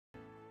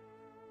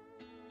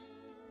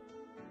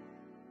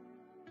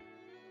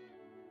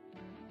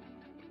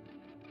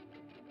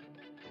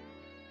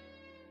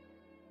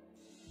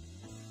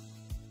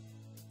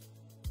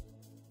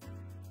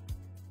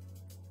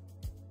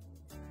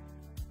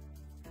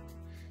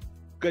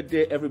Good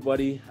day,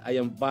 everybody. I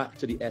am back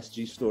to the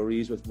SG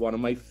Stories with one of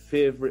my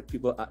favorite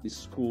people at the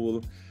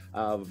school,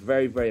 a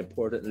very, very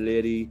important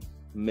lady,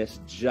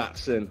 Miss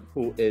Jackson,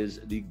 who is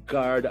the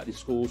guard at the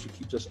school. She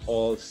keeps us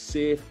all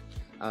safe.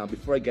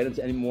 Before I get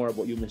into any more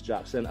about you, Miss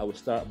Jackson, I will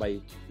start by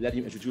letting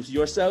you introduce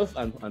yourself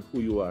and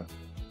who you are.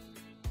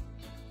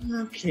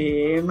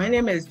 Okay, my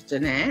name is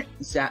Jeanette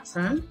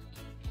Jackson,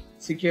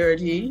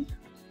 security.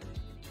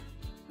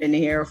 Been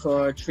here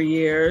for 3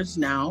 years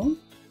now.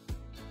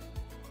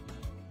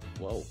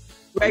 Wow.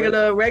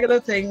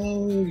 Regular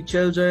thing,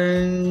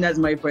 children, that's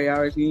my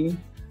priority.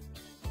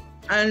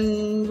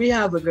 And we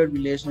have a good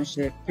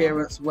relationship,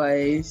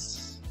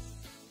 parents-wise,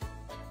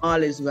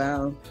 all is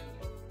well.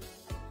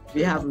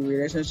 We have a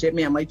relationship,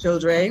 me and my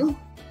children.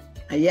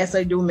 And yes,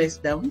 I do miss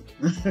them.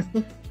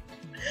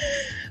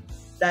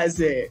 That's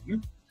it.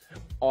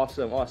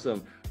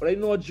 Awesome. But I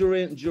know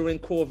during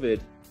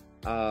COVID,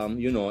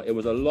 it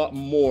was a lot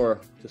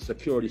more to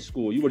security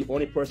school. You were the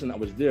only person that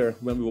was there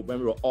when we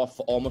were off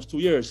for almost 2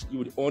 years. You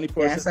were the only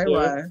person yes, I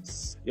there,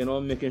 was.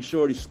 Making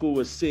sure the school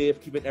was safe,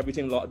 keeping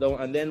everything locked down.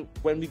 And then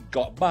when we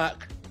got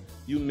back,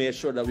 you made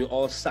sure that we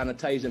all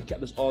sanitized and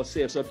kept us all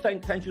safe. So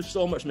thank you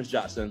so much, Miss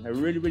Jackson. I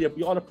really,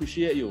 we all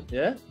appreciate you.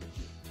 Yeah?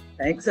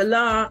 Thanks a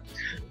lot.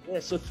 Yeah,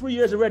 so 3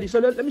 years already. So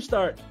let me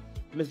start.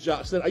 Miss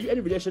Jackson, are you any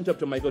relationship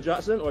to Michael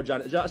Jackson or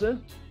Janet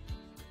Jackson?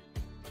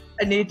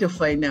 I need to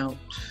find out.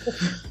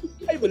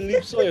 I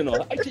believe so,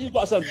 I think you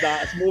got some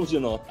dance moves,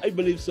 I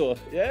believe so,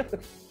 yeah?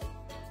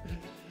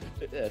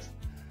 Yes.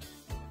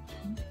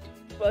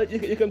 But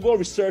you can go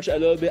research a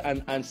little bit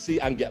and see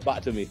and get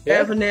back to me. Yeah?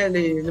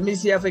 Definitely. Let me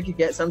see if I can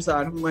get some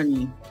sort of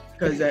money.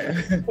 Because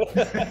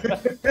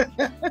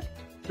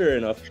Fair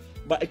enough.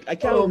 But I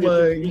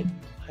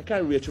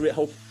can't reiterate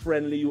how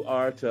friendly you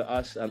are to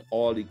us and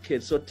all the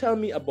kids. So tell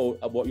me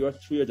about your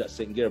 3 years at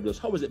St. Gabriel's.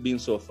 How has it been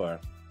so far?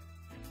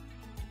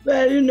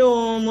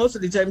 Well, most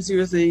of the time,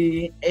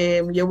 seriously,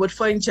 you would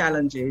find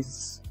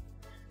challenges.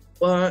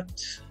 But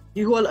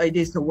the whole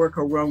idea is to work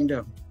around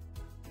them.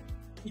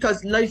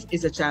 Because life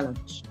is a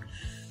challenge.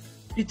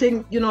 The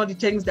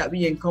things that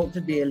we encounter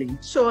daily.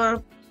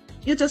 So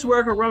you just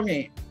work around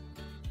it.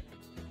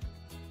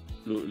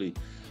 Absolutely.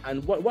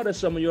 And what are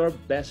some of your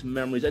best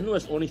memories? I know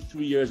it's only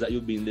 3 years that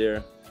you've been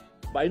there,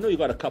 but I know you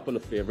got a couple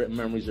of favorite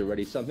memories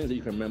already, some things that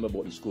you can remember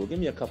about the school. Give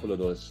me a couple of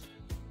those.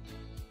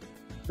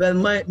 Well,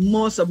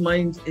 most of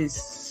mine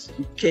is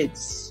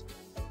kids.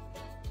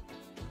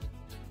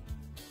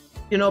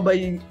 But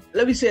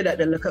let me say that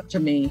they look up to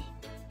me,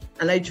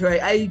 and I try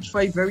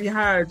very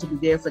hard to be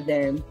there for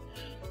them.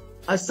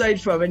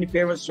 Aside from when the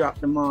parents drop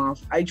them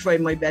off, I try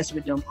my best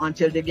with them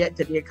until they get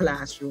to their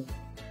classroom.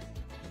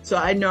 So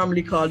I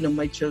normally call them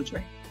my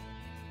children.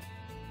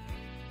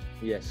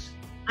 Yes.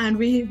 And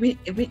we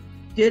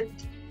did.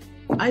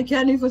 I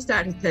can't even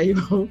start to tell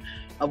you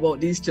about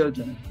these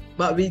children.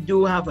 But we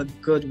do have a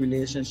good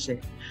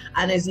relationship.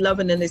 And it's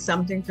loving and it's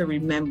something to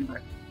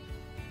remember.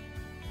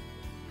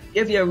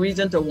 Give you a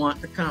reason to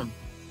want to come.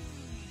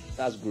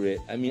 That's great.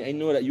 I mean, I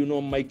know that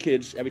my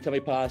kids. Every time I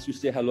pass, you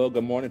say hello,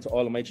 good morning to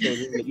all of my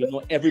children. You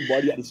know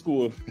everybody at the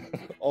school.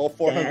 All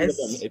 400 of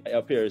them, it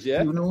appears,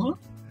 yeah?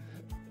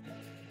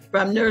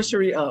 From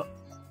nursery up.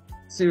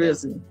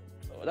 Seriously.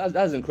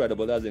 That's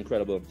incredible. That's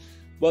incredible.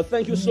 Well,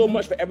 thank you so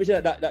much for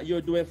everything that you're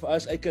doing for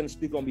us. I can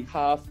speak on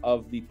behalf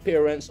of the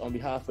parents, on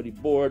behalf of the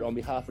board, on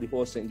behalf of the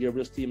whole St.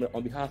 Gabriel's team,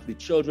 on behalf of the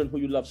children who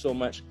you love so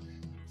much.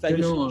 Thank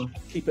you so much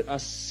for keeping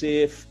us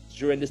safe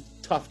during this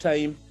tough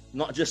time,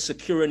 not just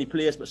securing the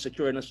place, but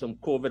securing us from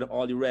COVID and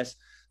all the rest.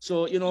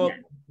 So,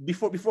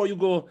 before you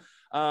go,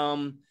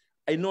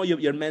 I know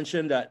you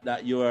mentioned that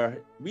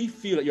we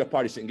feel that you're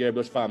part of St.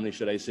 Gabriel's family,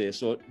 should I say.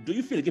 So do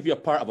you feel like you're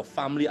part of a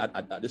family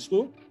at the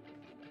school?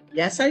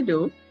 Yes, I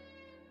do.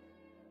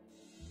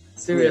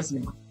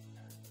 Seriously.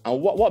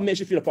 And what makes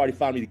you feel a part of the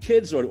family? The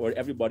kids or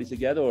everybody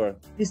together? Or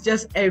it's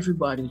just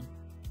everybody.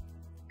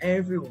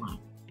 Everyone.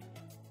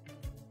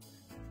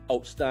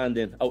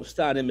 Outstanding,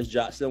 Miss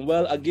Jackson.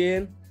 Well,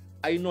 again,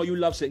 I know you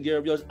love St.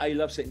 Gabriel's. I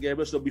love St.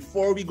 Gabriel's. So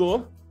before we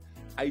go,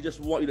 I just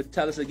want you to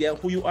tell us again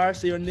who you are,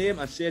 say your name,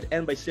 and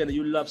end by saying that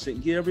you love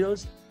St.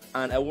 Gabriel's.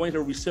 And I want you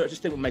to research this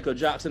thing with Michael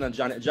Jackson and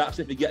Janet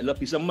Jackson. If you get a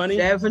piece of money,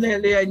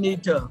 definitely I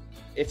need to.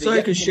 So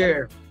I can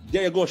share.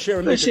 There you go,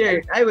 share.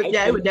 Share. I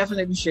would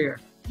definitely share.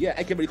 Yeah,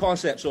 I can be the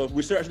concept. So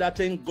research that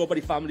thing, go by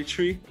the family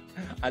tree,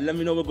 and let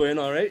me know what's going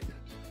on, right?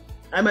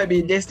 I might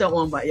be a distant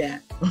one, but yeah.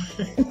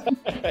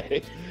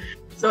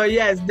 So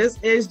yes, this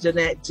is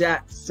Jeanette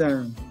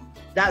Jackson.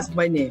 That's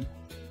my name.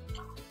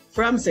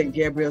 From St.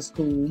 Gabriel's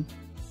School,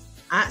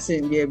 at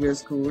St. Gabriel's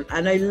School,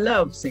 and I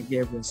love St.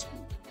 Gabriel's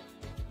School.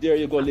 There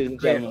you go, ladies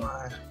and gentlemen.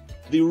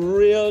 The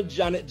real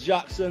Janet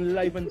Jackson,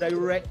 live and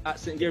direct at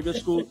St. Gabriel's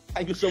School.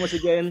 Thank you so much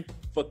again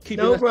for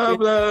keeping us. No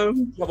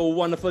problem. Have a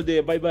wonderful day.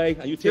 Bye-bye.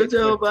 And you take care.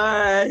 You too,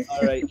 bye.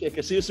 All right, take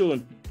care. See you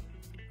soon.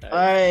 All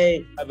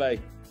right. Bye-bye.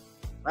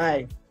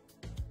 Bye.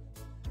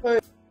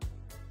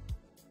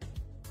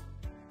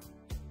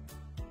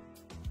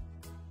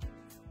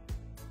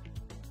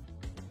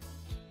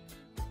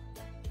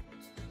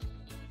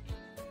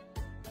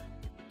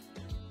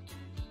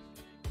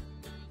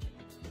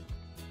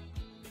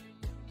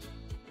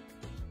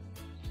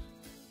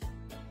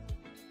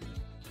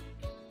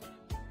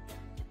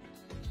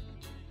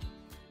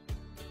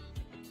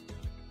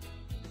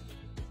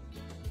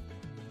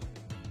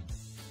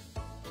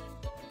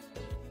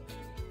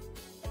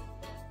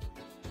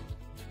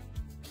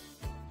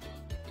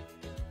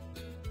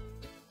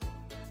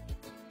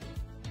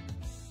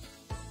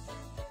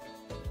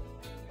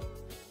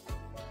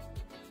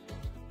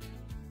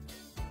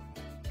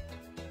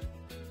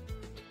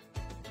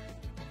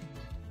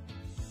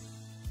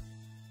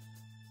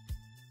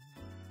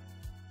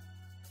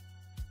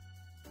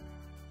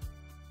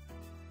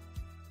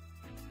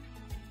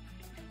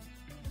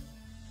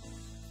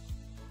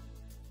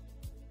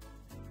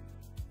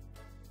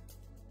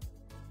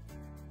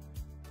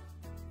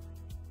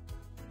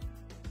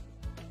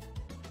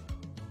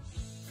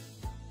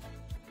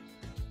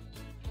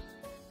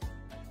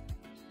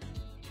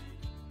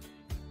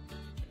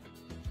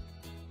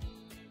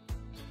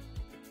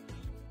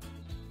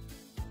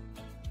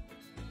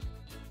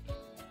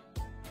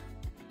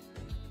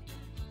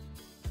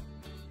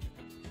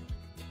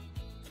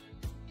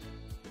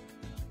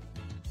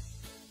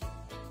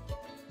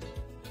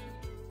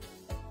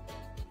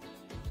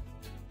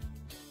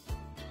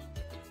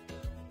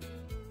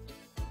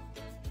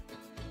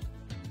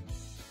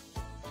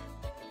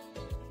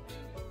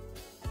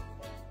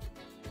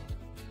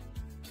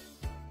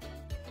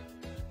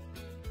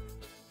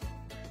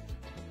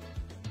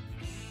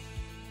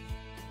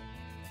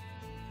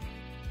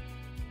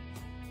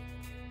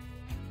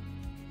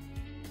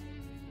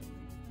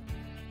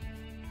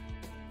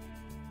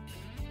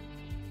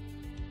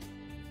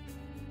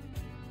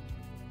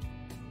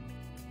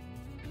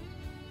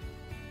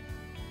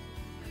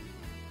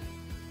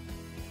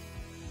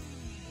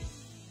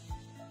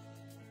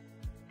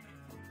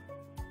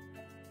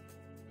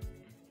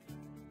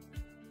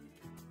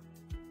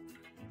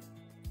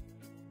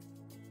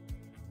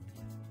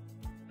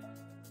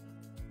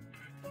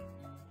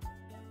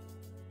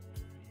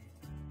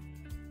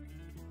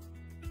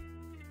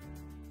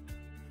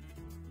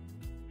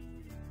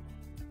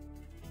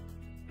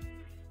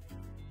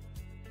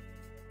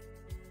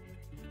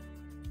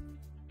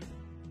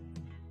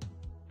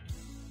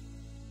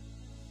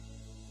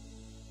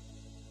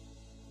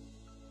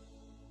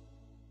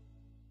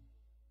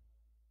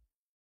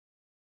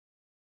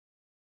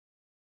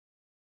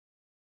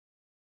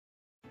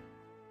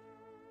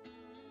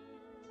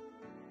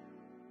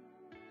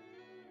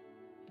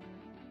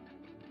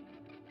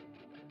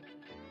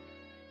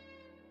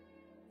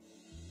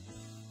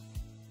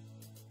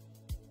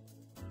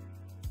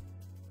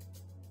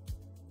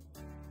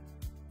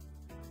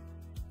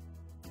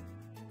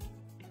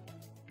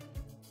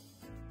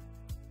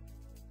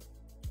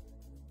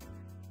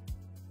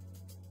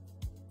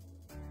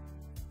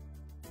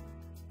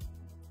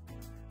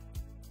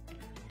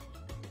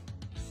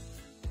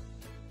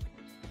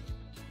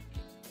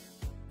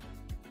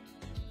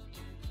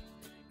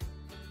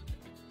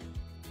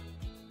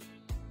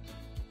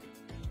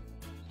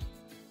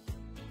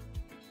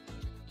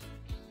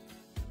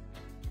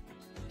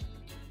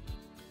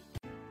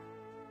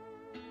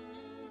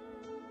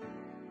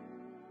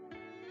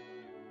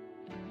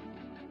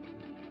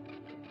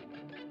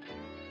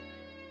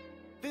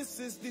 This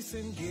is the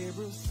St.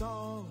 Gabriel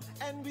song,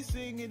 and we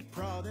sing it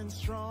proud and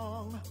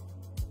strong.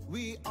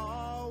 We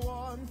are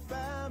one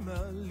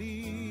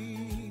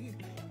family.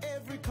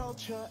 Every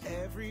culture,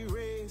 every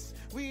race,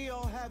 we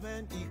all have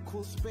an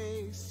equal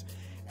space,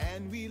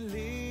 and we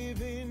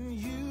live in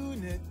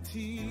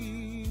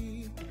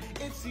unity.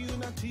 It's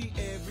unity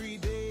every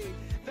day,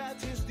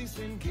 that is the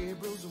St.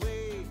 Gabriel's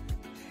way.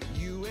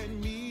 You and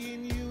me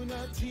in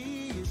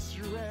unity is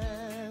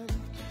strength.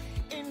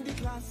 In the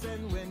class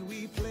and when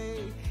we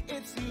play,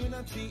 it's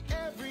unity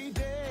every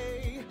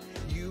day.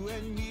 You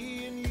and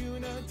me in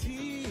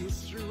unity is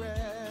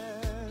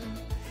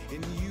strength.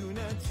 In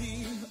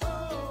unity, oh.